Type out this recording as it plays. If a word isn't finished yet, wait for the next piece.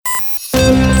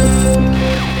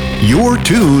You're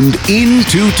tuned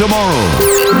into tomorrow.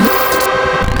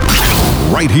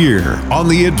 Right here on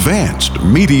the Advanced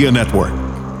Media Network.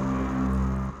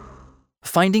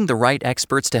 Finding the right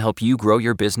experts to help you grow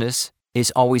your business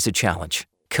is always a challenge.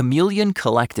 Chameleon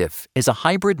Collective is a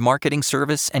hybrid marketing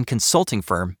service and consulting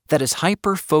firm that is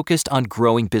hyper-focused on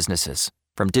growing businesses,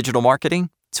 from digital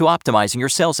marketing to optimizing your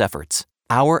sales efforts.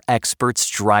 Our experts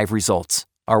drive results.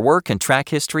 Our work and track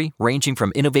history, ranging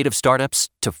from innovative startups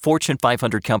to Fortune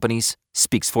 500 companies,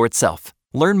 speaks for itself.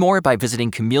 Learn more by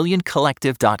visiting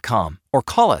chameleoncollective.com or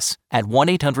call us at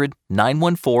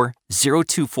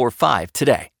 1-800-914-0245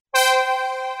 today.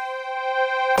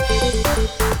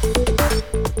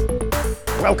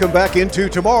 Welcome back into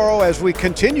tomorrow as we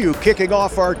continue kicking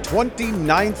off our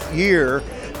 29th year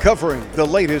covering the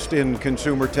latest in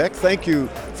consumer tech. Thank you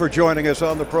for joining us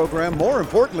on the program. More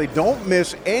importantly, don't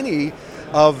miss any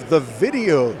of the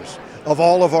videos of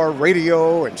all of our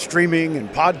radio and streaming and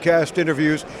podcast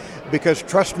interviews, because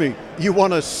trust me, you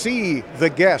want to see the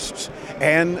guests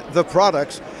and the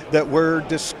products that we're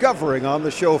discovering on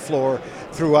the show floor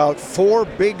throughout 4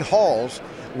 big halls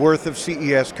worth of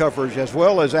CES coverage, as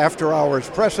well as after-hours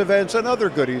press events and other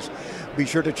goodies. Be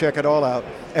sure to check it all out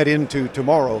at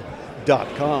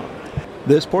intotomorrow.com.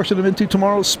 This portion of Into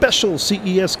Tomorrow's special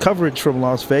CES coverage from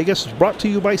Las Vegas is brought to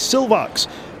you by Silvox,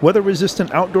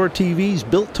 weather-resistant outdoor TVs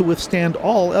built to withstand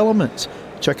all elements.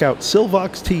 Check out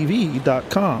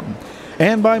silvoxtv.com.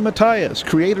 And by Matthias,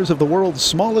 creators of the world's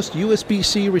smallest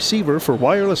USB-C receiver for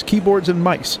wireless keyboards and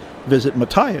mice. Visit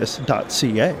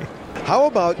matthias.ca. How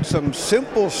about some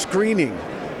simple screening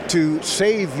to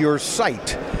save your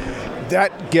sight?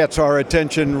 That gets our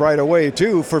attention right away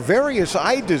too, for various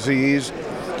eye disease,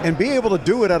 and be able to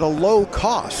do it at a low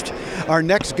cost. Our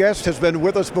next guest has been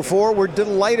with us before. We're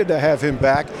delighted to have him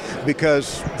back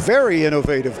because very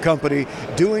innovative company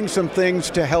doing some things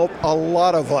to help a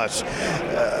lot of us.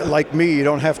 Like me, you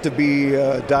don't have to be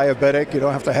diabetic. You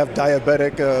don't have to have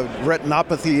diabetic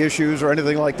retinopathy issues or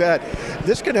anything like that.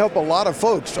 This can help a lot of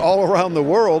folks all around the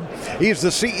world. He's the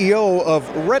CEO of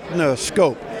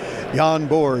RetinaScope. Jan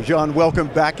Boer. Jan, welcome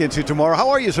back into tomorrow. How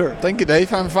are you, sir? Thank you,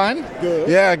 Dave. I'm fine. Good.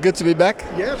 Yeah, good to be back.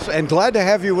 Yes, and glad to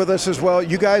have you with us as well.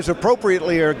 You guys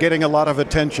appropriately are getting a lot of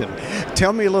attention.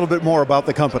 Tell me a little bit more about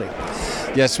the company.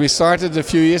 Yes, we started a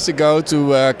few years ago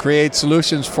to create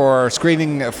solutions for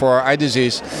screening for eye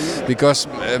disease, because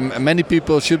many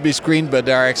people should be screened, but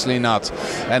they're actually not.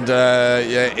 And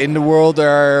in the world, there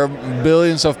are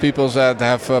billions of people that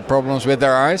have problems with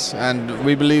their eyes, and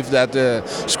we believe that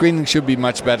screening should be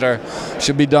much better,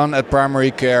 should be done at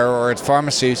primary care or at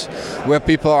pharmacies, where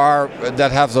people are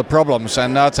that have the problems,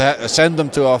 and not send them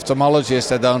to ophthalmologists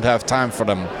that don't have time for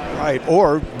them. Right,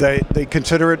 or they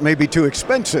consider it maybe too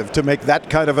expensive to make that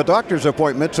kind of a doctor's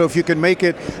appointment. So if you can make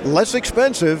it less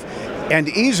expensive and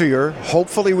easier,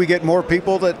 hopefully we get more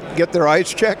people that get their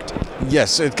eyes checked.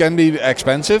 Yes, it can be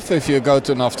expensive if you go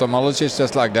to an ophthalmologist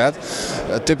just like that.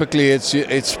 Typically,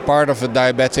 it's part of a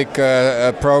diabetic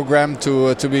program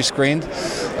to be screened.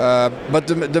 But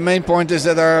the main point is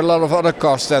that there are a lot of other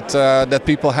costs that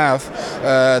people have.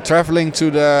 Traveling to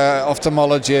the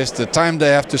ophthalmologist, the time they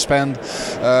have to spend,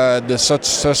 the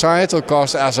societal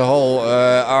costs as a whole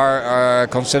are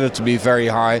considered to be very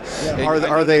high. Here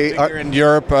in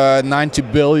Europe, 90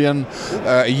 billion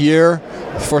a year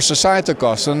for societal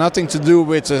costs, so nothing to do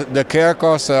with the care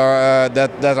costs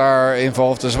that are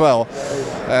involved as well,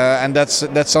 and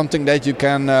that's something that you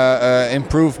can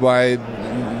improve by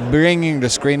bringing the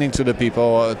screening to the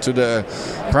people, to the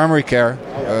primary care.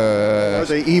 Are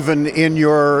they even in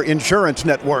your insurance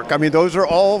network? I mean, those are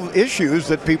all issues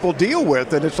that people deal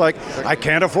with, and it's like, I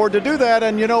can't afford to do that,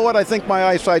 and you know what, I think my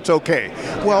eyesight's okay.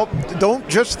 Well, don't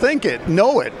just think it,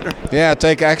 know it. Yeah,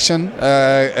 take action,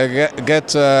 get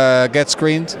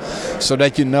screened, so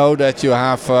that you know that you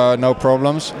have no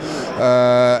problems.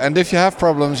 And if you have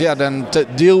problems, then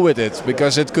deal with it,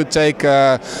 because it could take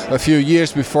a few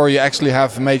years before you actually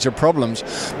have major problems.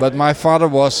 But my father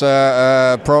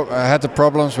had the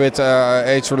problems with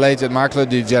age-related macular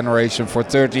degeneration for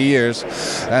 30 years,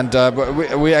 and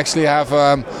we actually have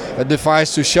a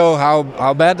device to show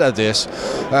how bad that is,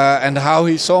 and how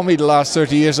he saw me the last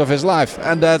 30 years of his life,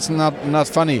 and that's not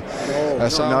funny.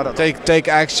 So take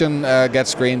action, get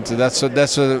screened.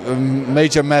 That's a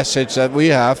major message that we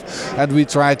have, and we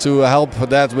try to help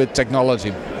that with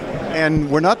technology.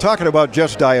 And we're not talking about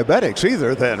just diabetics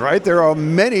either then, right? There are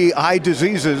many eye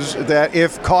diseases that,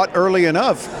 if caught early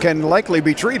enough, can likely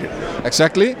be treated.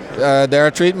 Exactly. There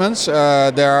are treatments,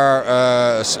 there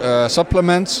are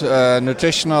supplements,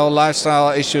 nutritional lifestyle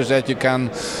issues that you can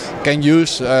can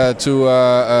use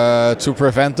to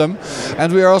prevent them.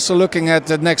 And we are also looking at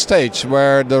the next stage,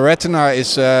 where the retina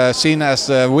is seen as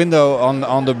the window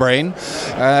on the brain,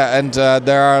 and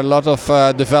there are a lot of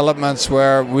developments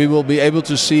where we will be able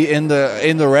to see in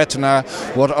the retina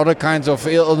what other kinds of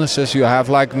illnesses you have,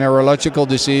 like neurological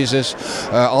diseases,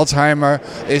 Alzheimer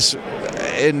is.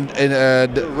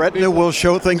 The retina will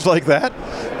show things like that?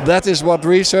 That is what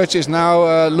research is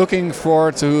now looking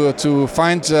for, to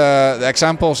find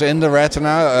examples in the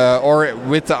retina or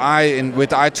with the eye,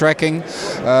 with eye tracking,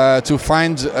 to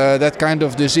find that kind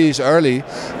of disease early.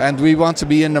 And we want to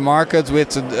be in the market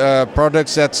with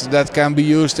products that can be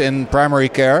used in primary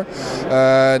care,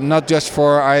 not just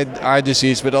for eye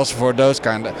disease, but also for those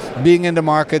kind of. Being in the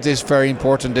market is very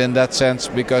important in that sense,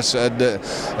 because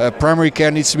the primary care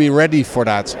needs to be ready for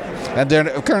that. And then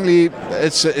currently,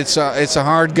 it's a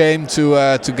hard game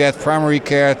to get primary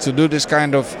care to do this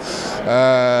kind of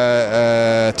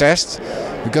test,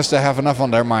 because they have enough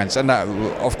on their minds. And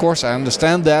of course, I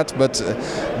understand that, but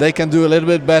they can do a little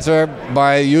bit better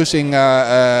by using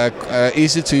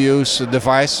easy-to-use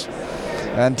device.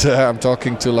 And I'm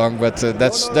talking too long, but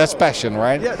that's passion,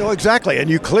 right? Yeah, no, exactly. And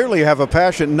you clearly have a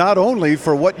passion not only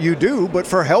for what you do, but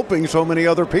for helping so many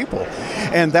other people.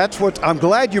 And that's what I'm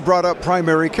glad you brought up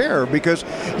primary care, because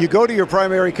you go to your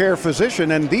primary care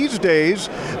physician, and these days,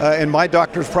 and my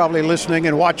doctor's probably listening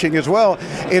and watching as well,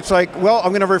 it's like, well,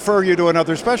 I'm going to refer you to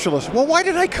another specialist. Well, why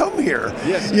did I come here?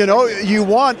 Yes. You know, you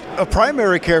want a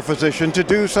primary care physician to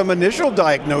do some initial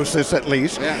diagnosis at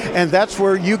least, and that's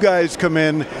where you guys come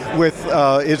in with.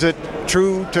 Is it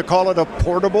true to call it a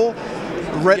portable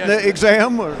retina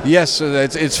exam? Or? Yes,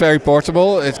 it's very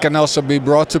portable. It can also be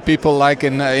brought to people like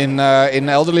in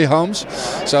elderly homes.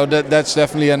 So that's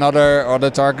definitely another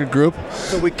target group.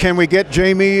 So can we get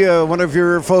Jamie, one of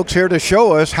your folks here, to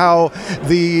show us how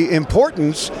the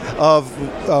importance of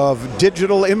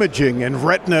digital imaging and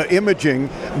retina imaging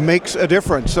makes a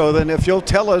difference? So then if you'll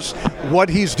tell us what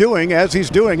he's doing as he's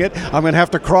doing it. I'm going to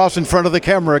have to cross in front of the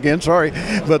camera again, sorry,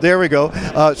 but there we go.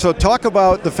 So talk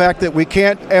about the fact that we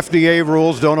can't, FDA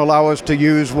rules don't allow us to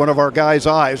use one of our guys'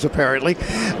 eyes apparently,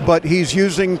 but he's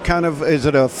using kind of, is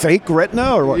it a fake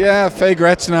retina or what? Yeah, fake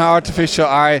retina, artificial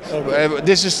eye.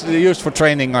 This is used for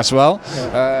training as well,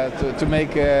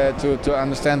 to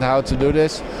understand how to do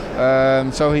this.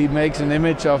 So he makes an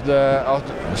image of the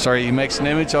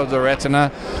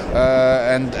retina,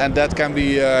 and that can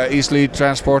be easily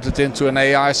transported into an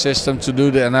AI system to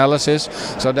do the analysis.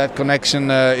 So that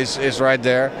connection is right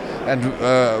there.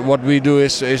 And what we do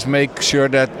is make sure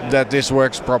that this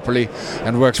works properly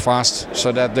and works fast,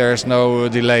 so that there's no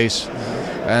delays.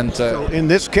 And so in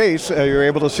this case, you're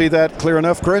able to see that clear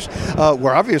enough, Chris?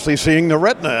 We're obviously seeing the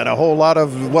retina and a whole lot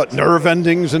of nerve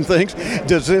endings and things.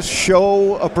 Does this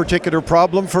show a particular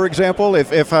problem, for example?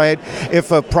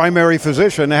 If a primary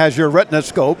physician has your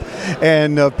RetinaScope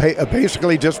and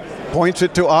basically just points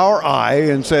it to our eye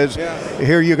and says,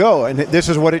 here you go, and this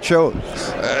is what it shows.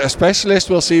 A specialist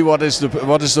will see what is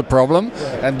the problem,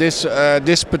 and this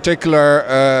particular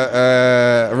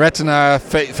retina,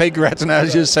 fake retina,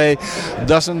 as you say,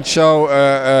 doesn't show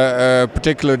a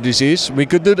particular disease. We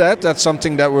could do that. That's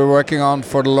something that we're working on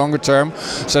for the longer term,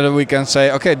 so that we can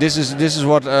say, okay, this is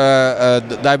what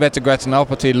diabetic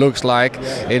retinopathy looks like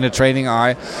in a training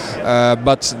eye.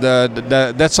 But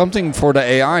that's something for the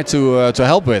AI to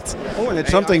help with. Oh, and it's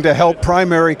something to help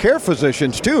primary care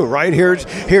physicians too, right?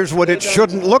 Here's what it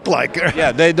shouldn't look like.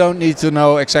 Yeah, they don't need to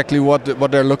know exactly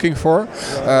what they're looking for.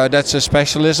 That's a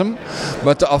specialism,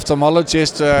 but the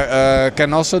ophthalmologist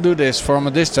can also do this from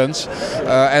a distance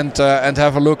and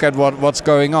have a look at what's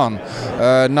going on,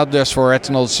 not just for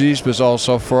retinal disease, but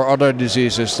also for other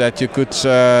diseases that you could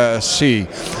see.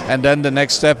 And then the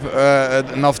next step,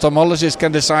 an ophthalmologist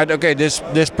can decide, okay,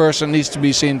 this person needs to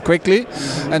be seen quickly,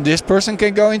 and this person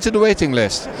can go into the waiting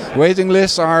list. Waiting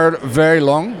lists are very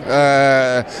long,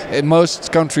 in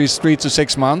most countries 3 to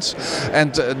 6 months,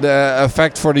 and the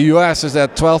effect for the US is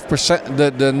that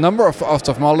 12%, the number of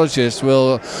ophthalmologists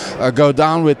will go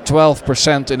down with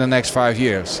 12% in the next 5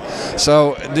 years.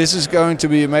 So this is going to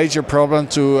be a major problem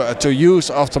to use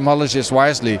ophthalmologists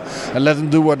wisely and let them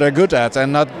do what they're good at,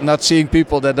 and not seeing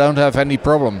people that don't have any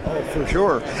problem. Oh, for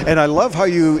sure. And I love how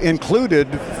you included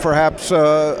perhaps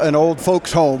an old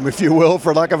folks home, if you will,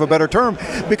 for lack of a better term,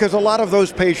 because a lot of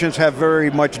those patients have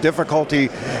very much difficulty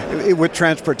with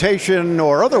transportation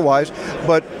or otherwise.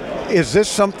 But is this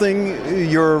something,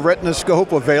 your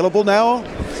RetinaScope, available now?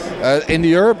 In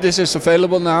Europe, this is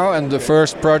available now, and the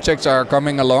first projects are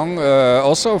coming along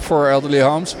also for elderly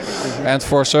homes and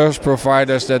for service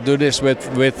providers that do this with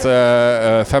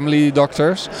family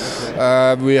doctors.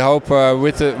 We hope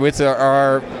with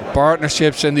our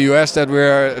partnerships in the US that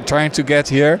we're trying to get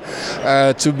here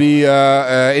to be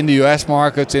in the US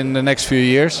market in the next few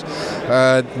years.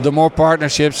 The more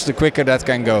partnerships, the quicker that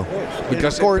can go.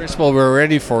 Because in principle, we're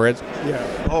ready for it. Yeah.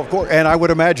 Oh, of course. And I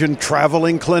would imagine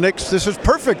traveling clinics, this is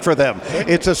perfect for them.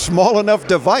 It's a small enough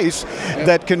device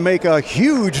that can make a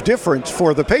huge difference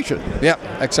for the patient. Yeah,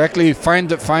 exactly. Find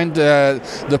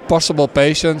the possible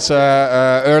patients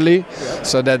early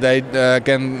so that they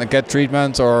can get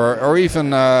treatment or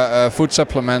even food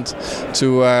supplement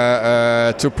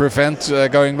to prevent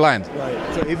going blind.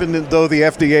 Right. So even though the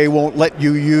FDA won't let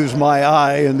you use my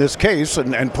eye in this case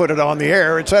and put it on the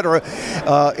air, etc.,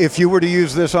 if you were to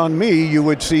use this on me, you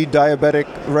would see diabetic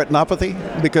retinopathy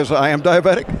because I am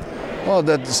diabetic? Well,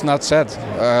 that's not said.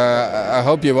 I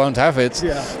hope you won't have it,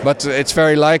 yeah. But it's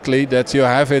very likely that you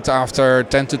have it after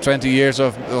 10 to 20 years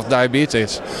of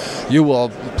diabetes. You will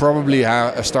probably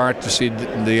start to see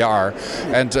the R.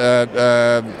 And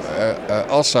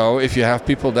also, if you have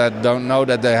people that don't know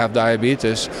that they have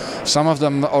diabetes, some of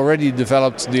them already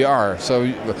developed the R. So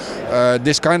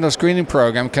this kind of screening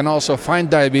program can also find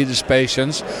diabetes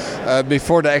patients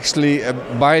before they actually,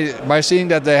 by seeing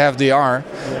that they have the R,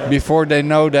 before they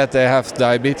know that they have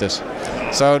diabetes.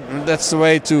 So that's the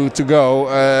way to go.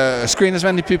 Screen as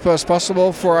many people as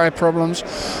possible for eye problems.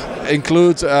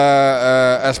 Include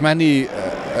as many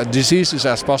diseases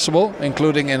as possible,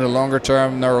 including in the longer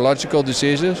term neurological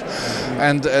diseases.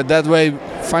 And that way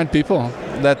find people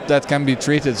that can be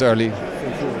treated early.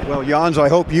 Well, Jans, I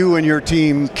hope you and your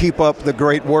team keep up the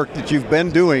great work that you've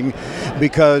been doing,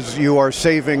 because you are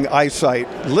saving eyesight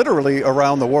literally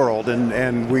around the world,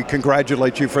 and we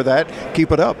congratulate you for that.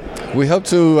 Keep it up. We hope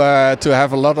to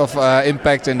have a lot of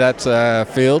impact in that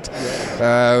field.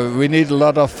 We need a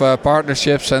lot of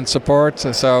partnerships and support,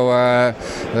 so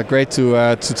great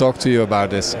to talk to you about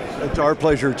this. It's our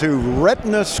pleasure too.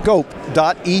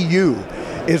 RetinaScope.eu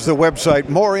is the website.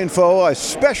 More info,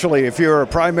 especially if you're a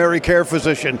primary care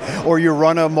physician or you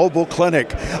run a mobile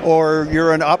clinic or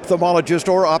you're an ophthalmologist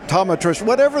or optometrist,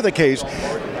 whatever the case,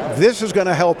 this is going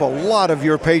to help a lot of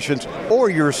your patients or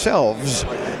yourselves.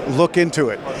 Look into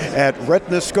it at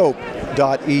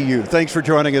RetinaScope.eu. Thanks for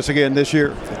joining us again this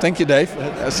year. Thank you, Dave.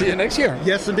 I'll see you next year.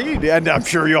 Yes, indeed. And I'm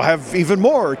sure you'll have even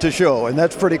more to show, and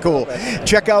that's pretty cool.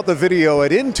 Check out the video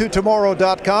at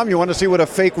intotomorrow.com. You want to see what a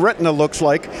fake retina looks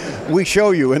like? We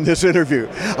show you in this interview.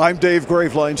 I'm Dave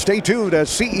Graveline. Stay tuned as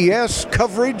CES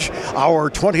coverage, our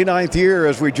 29th year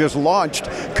as we just launched,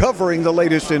 covering the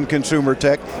latest in consumer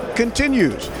tech,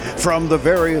 continues from the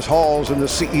various halls in the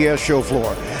CES show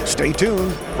floor. Stay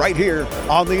tuned right here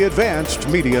on the Advanced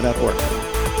Media Network.